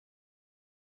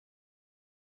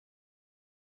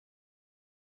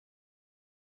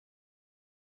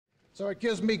So it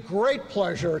gives me great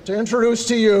pleasure to introduce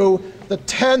to you the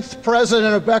 10th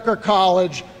president of Becker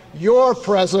College, your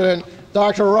president,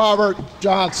 Dr. Robert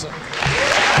Johnson.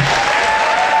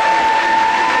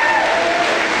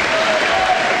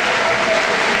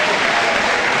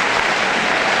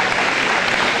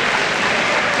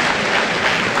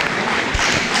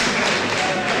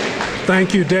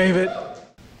 Thank you, David.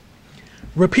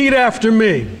 Repeat after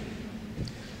me.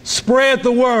 Spread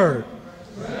the word.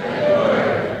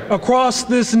 Across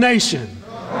this nation.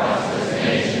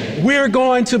 We're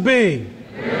going to be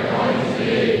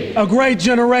a great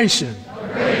generation.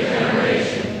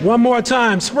 One more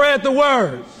time. Spread the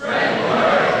word.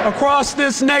 Across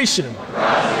this nation.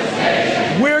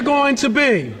 We're going to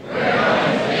be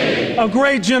a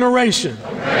great generation.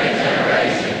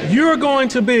 You're going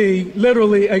to be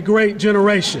literally a great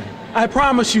generation. I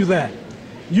promise you that.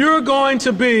 You're going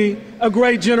to be a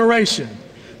great generation.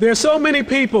 There are so many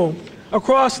people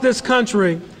across this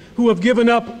country who have given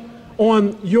up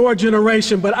on your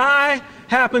generation, but I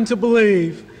happen to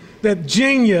believe that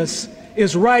genius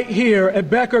is right here at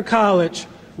Becker College,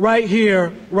 right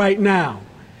here, right now.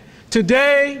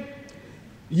 Today,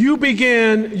 you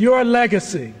begin your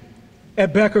legacy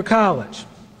at Becker College.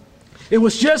 It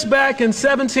was just back in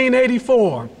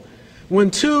 1784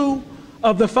 when two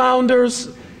of the founders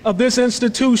of this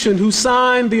institution who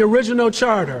signed the original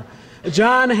charter,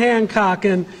 John Hancock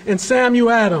and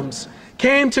Samuel Adams,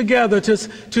 came together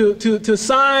to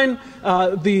sign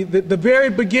the very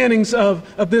beginnings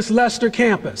of this Leicester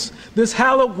campus, this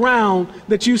hallowed ground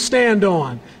that you stand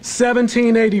on,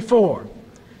 1784.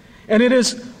 And it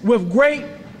is with great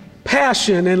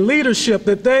passion and leadership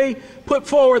that they put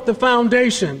forward the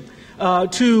foundation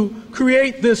to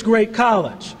create this great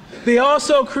college. They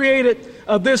also created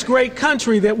this great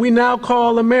country that we now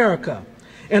call America.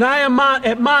 And I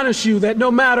admonish you that no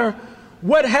matter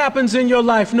what happens in your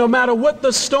life, no matter what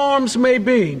the storms may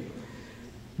be,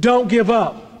 don't give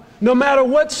up. No matter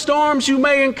what storms you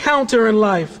may encounter in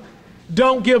life,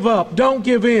 don't give up, don't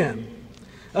give in.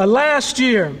 Last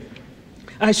year,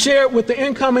 I shared with the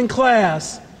incoming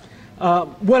class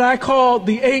what I called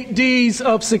the 8 Ds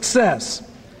of success.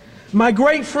 My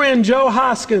great friend Joe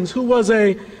Hoskins, who was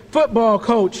a football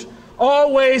coach,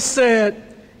 always said,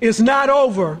 "It's not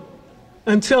over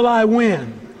until I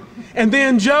win." And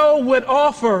then Joe would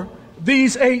offer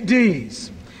these 8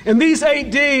 Ds. And these 8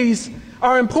 Ds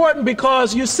are important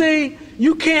because, you see,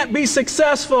 you can't be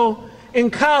successful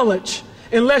in college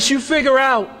unless you figure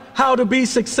out how to be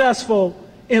successful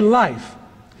in life.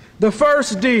 The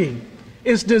first D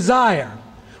is desire.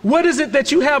 What is it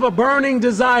that you have a burning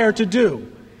desire to do?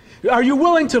 Are you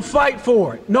willing to fight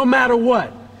for it, no matter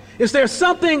what? Is there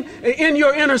something in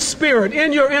your inner spirit,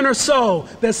 in your inner soul,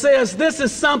 that says, this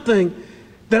is something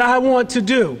that I want to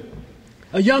do?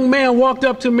 A young man walked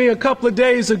up to me a couple of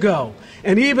days ago,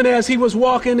 and even as he was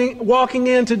walking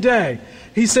in today,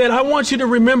 he said, "I want you to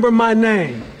remember my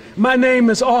name. My name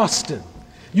is Austin.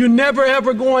 You're never,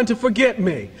 ever going to forget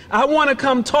me. I want to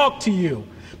come talk to you,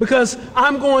 because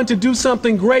I'm going to do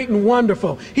something great and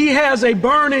wonderful." He has a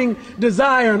burning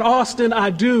desire, and Austin,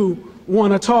 I do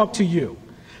want to talk to you.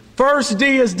 First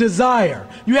D is desire.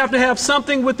 You have to have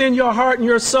something within your heart and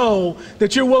your soul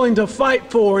that you're willing to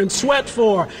fight for and sweat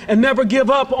for and never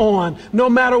give up on, no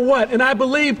matter what. And I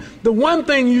believe the one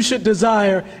thing you should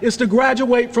desire is to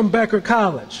graduate from Becker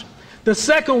College. The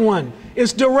second one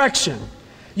is direction.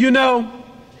 You know,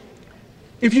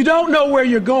 if you don't know where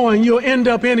you're going, you'll end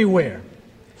up anywhere.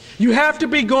 You have to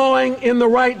be going in the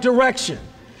right direction.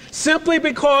 Simply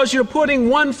because you're putting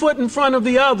one foot in front of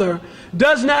the other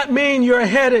does not mean you're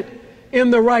headed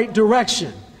in the right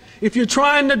direction. If you're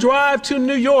trying to drive to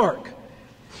New York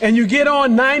and you get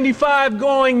on 95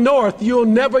 going north, you'll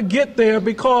never get there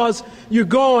because you're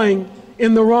going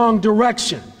in the wrong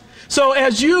direction. So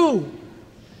as you,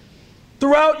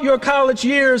 throughout your college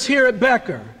years here at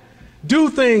Becker, do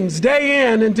things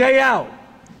day in and day out,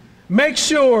 make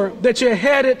sure that you're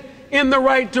headed in the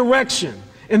right direction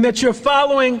and that you're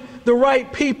following the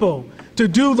right people to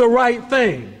do the right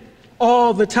thing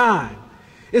all the time.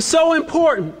 It's so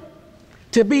important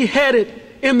to be headed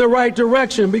in the right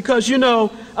direction because, you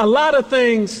know, a lot of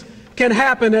things can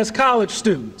happen as college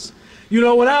students. You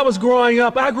know, when I was growing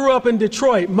up, I grew up in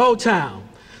Detroit, Motown,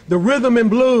 the rhythm and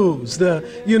blues, the,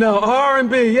 you know,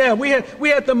 R&B. Yeah, we had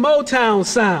the Motown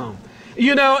sound.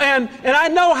 You know, and I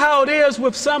know how it is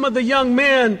with some of the young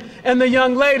men and the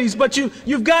young ladies, but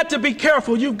you've got to be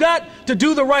careful. You've got to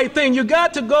do the right thing. You've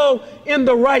got to go in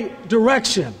the right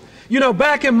direction. You know,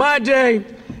 back in my day,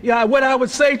 yeah, what I would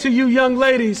say to you young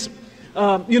ladies,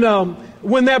 you know,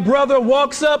 when that brother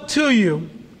walks up to you,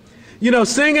 you know,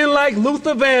 singing like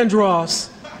Luther Vandross,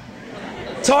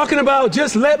 talking about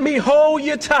just let me hold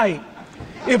you tight,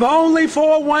 if only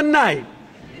for one night.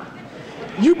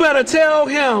 You better tell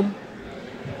him,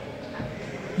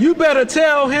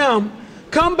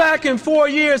 come back in 4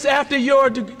 years after you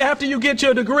get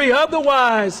your degree.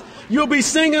 Otherwise, you'll be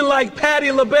singing like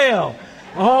Patti LaBelle,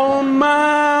 on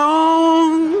my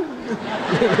own.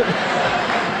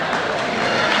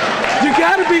 You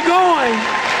got to be going.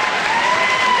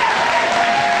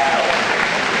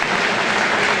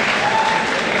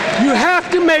 You have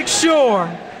to make sure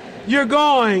you're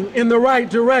going in the right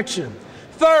direction.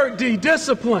 Third D,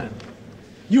 discipline.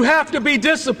 You have to be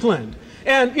disciplined.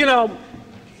 And,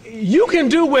 you can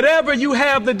do whatever you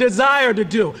have the desire to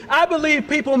do. I believe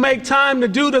people make time to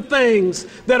do the things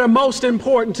that are most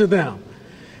important to them.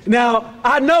 Now,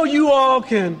 I know you all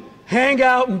can hang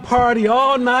out and party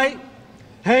all night,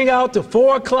 hang out till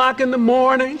 4 o'clock in the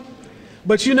morning.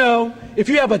 But if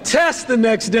you have a test the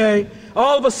next day,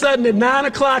 all of a sudden at 9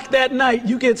 o'clock that night,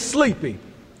 you get sleepy.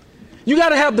 You got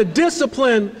to have the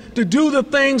discipline to do the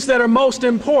things that are most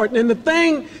important. And the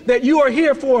thing that you are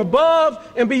here for above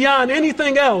and beyond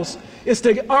anything else is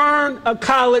to earn a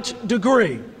college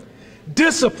degree.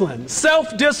 Discipline,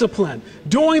 self-discipline,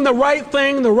 doing the right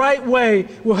thing the right way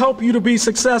will help you to be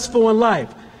successful in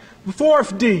life.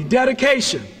 Fourth D,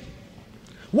 dedication.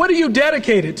 What are you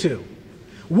dedicated to?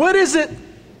 What is it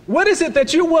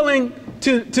that you're willing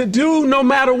to do no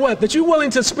matter what? That you're willing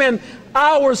to spend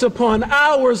hours upon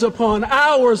hours upon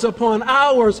hours upon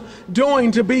hours doing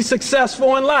to be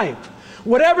successful in life?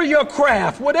 Whatever your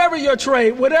craft, whatever your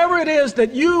trade, whatever it is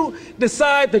that you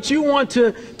decide that you want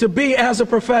to be as a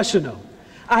professional,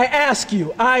 I ask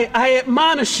you, I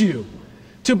admonish you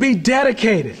to be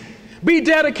dedicated. Be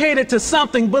dedicated to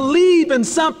something. Believe in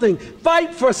something.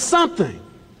 Fight for something.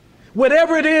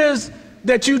 Whatever it is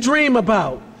that you dream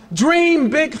about, dream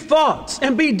big thoughts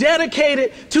and be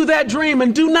dedicated to that dream,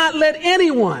 and do not let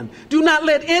anyone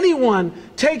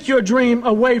take your dream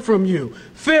away from you.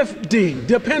 Fifth D,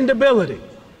 dependability.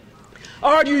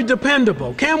 Are you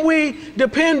dependable? Can we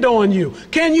depend on you?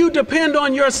 Can you depend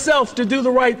on yourself to do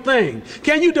the right thing?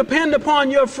 Can you depend upon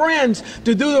your friends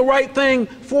to do the right thing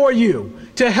for you,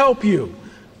 to help you?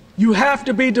 You have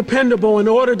to be dependable in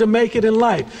order to make it in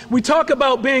life. We talk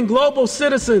about being global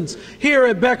citizens here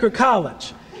at Becker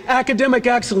College. Academic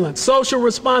excellence, social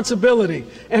responsibility,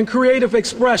 and creative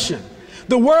expression.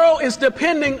 The world is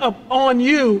depending on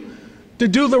you to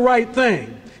do the right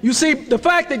thing. You see, the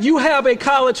fact that you have a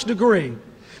college degree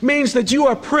means that you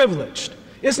are privileged.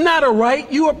 It's not a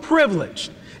right, you are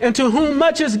privileged. And to whom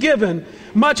much is given,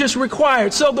 much is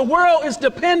required. So the world is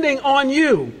depending on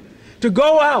you to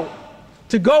go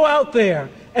out there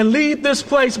and leave this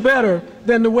place better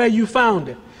than the way you found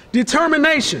it.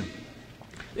 Determination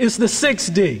is the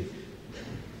 6D.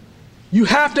 You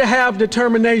have to have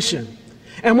determination.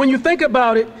 And when you think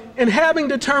about it, in having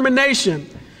determination,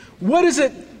 what is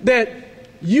it that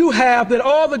you have that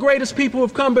all the greatest people who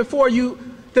have come before you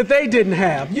that they didn't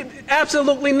have?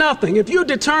 Absolutely nothing. If you're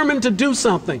determined to do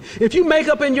something, if you make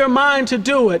up in your mind to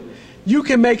do it, you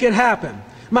can make it happen.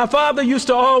 My father used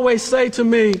to always say to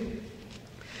me,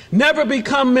 never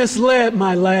become misled,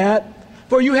 my lad,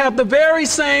 for you have the very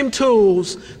same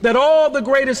tools that all the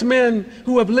greatest men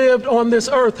who have lived on this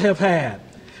earth have had.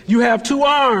 You have 2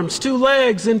 arms, 2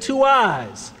 legs, and 2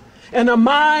 eyes, and a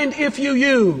mind if you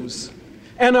use.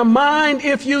 And a mind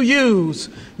if you use,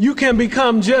 you can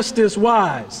become just as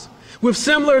wise. With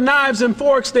similar knives and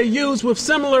forks they use, with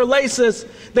similar laces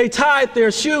they tied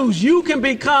their shoes. You can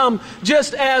become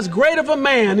just as great of a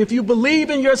man if you believe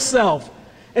in yourself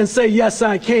and say, yes,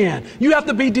 I can. You have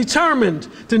to be determined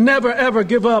to never, ever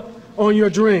give up on your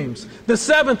dreams. The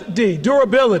 7th D,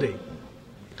 durability.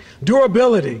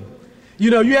 Durability.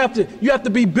 You have to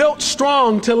be built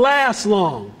strong to last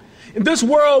long. And this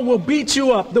world will beat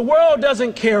you up. The world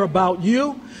doesn't care about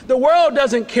you. The world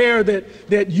doesn't care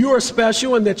that you're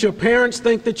special and that your parents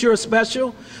think that you're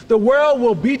special. The world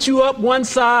will beat you up one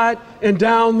side and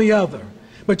down the other.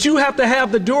 But you have to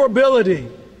have the durability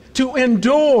to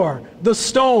endure the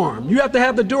storm. You have to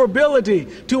have the durability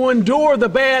to endure the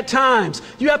bad times.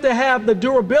 You have to have the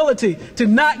durability to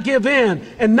not give in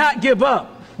and not give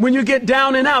up when you get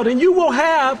down and out. And you will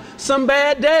have some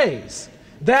bad days.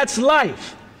 That's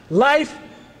life. Life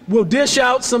will dish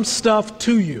out some stuff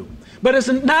to you. But it's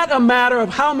not a matter of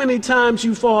how many times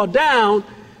you fall down.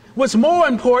 What's more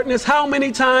important is how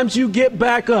many times you get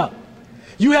back up.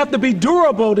 You have to be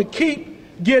durable to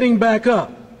keep getting back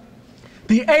up.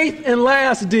 The 8th and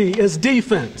last D is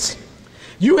defense.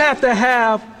 You have to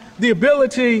have the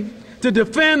ability to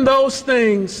defend those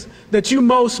things that you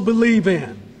most believe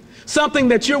in. Something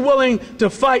that you're willing to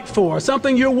fight for,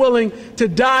 something you're willing to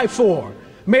die for.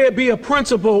 May it be a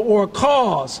principle or a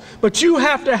cause, but you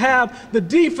have to have the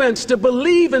defense to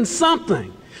believe in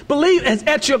something. Believe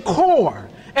at your core,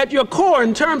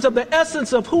 in terms of the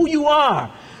essence of who you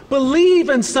are. Believe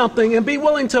in something and be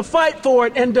willing to fight for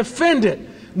it and defend it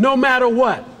no matter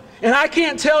what. And I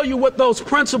can't tell you what those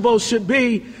principles should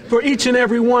be for each and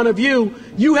every one of you.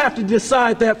 You have to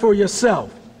decide that for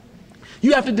yourself.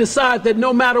 You have to decide that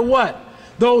no matter what,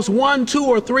 those 1, 2,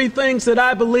 or 3 things that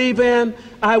I believe in,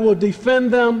 I will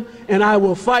defend them and I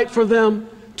will fight for them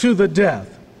to the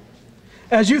death.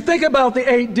 As you think about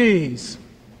the 8 Ds,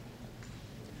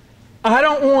 I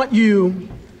don't want you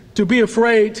to be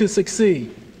afraid to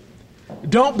succeed.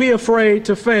 Don't be afraid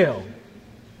to fail.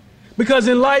 Because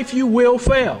in life you will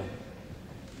fail.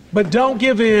 But don't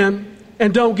give in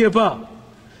and don't give up.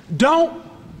 Don't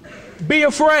be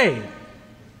afraid.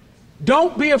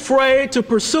 Don't be afraid to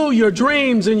pursue your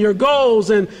dreams and your goals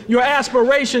and your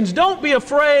aspirations. Don't be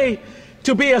afraid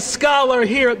to be a scholar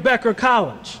here at Becker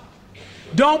College.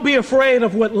 Don't be afraid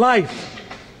of what life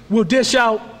will dish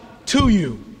out to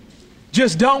you.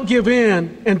 Just don't give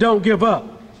in and don't give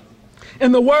up.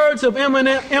 In the words of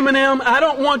Eminem, I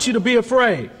don't want you to be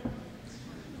afraid.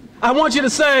 I want you to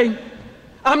say,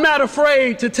 I'm not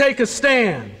afraid to take a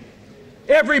stand.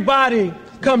 Everybody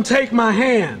come take my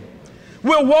hand.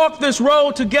 We'll walk this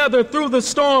road together through the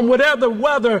storm, whatever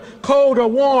weather, cold or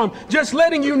warm. Just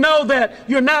letting you know that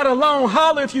you're not alone.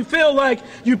 Holler if you feel like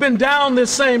you've been down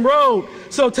this same road.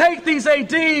 So take these 8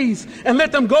 Ds and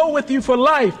let them go with you for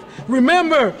life.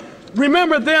 Remember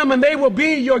them and they will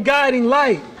be your guiding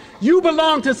light. You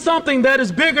belong to something that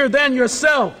is bigger than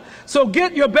yourself. So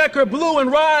get your Becker Blue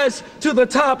and rise to the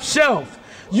top shelf.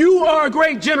 You are a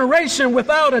great generation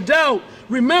without a doubt.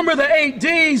 Remember the 8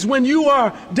 Ds when you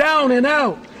are down and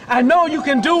out. I know you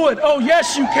can do it. Oh,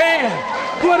 yes, you can.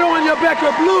 Put on your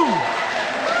Becker Blue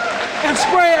and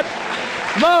spread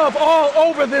love all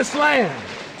over this land.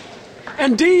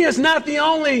 And D is not the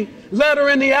only letter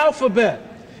in the alphabet.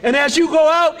 And as you go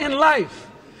out in life,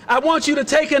 I want you to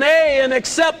take an A and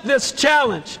accept this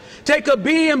challenge. Take a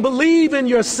B and believe in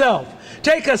yourself.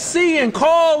 Take a C and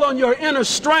call on your inner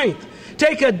strength.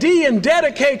 Take a D and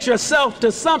dedicate yourself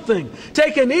to something.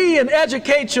 Take an E and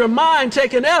educate your mind.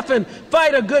 Take an F and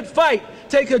fight a good fight.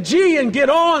 Take a G and get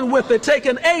on with it. Take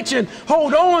an H and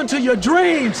hold on to your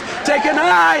dreams. Take an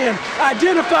I and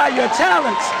identify your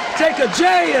talents. Take a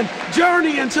J and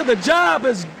journey until the job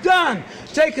is done.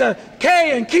 Take a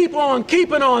K and keep on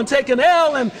keeping on. Take an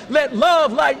L and let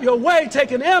love light your way.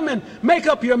 Take an M and make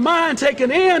up your mind. Take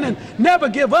an N and never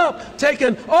give up. Take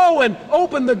an O and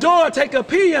open the door. Take a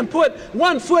P and put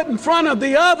one foot in front of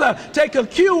the other. Take a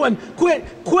Q and quit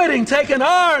quitting. Take an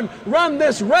R and run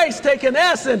this race. Take an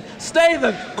S and stay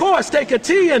the course. Take a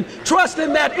T and trust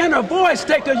in that inner voice.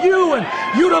 Take a U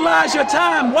and utilize your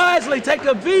time wisely. Take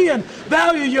a V and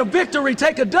value your victory.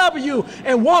 Take a W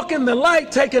and walk in the light.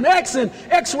 Take an X and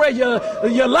x-ray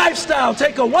your lifestyle.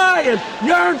 Take a Y and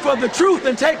yearn for the truth.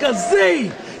 And take a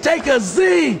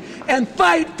Z and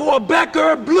fight for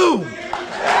Becker Blue.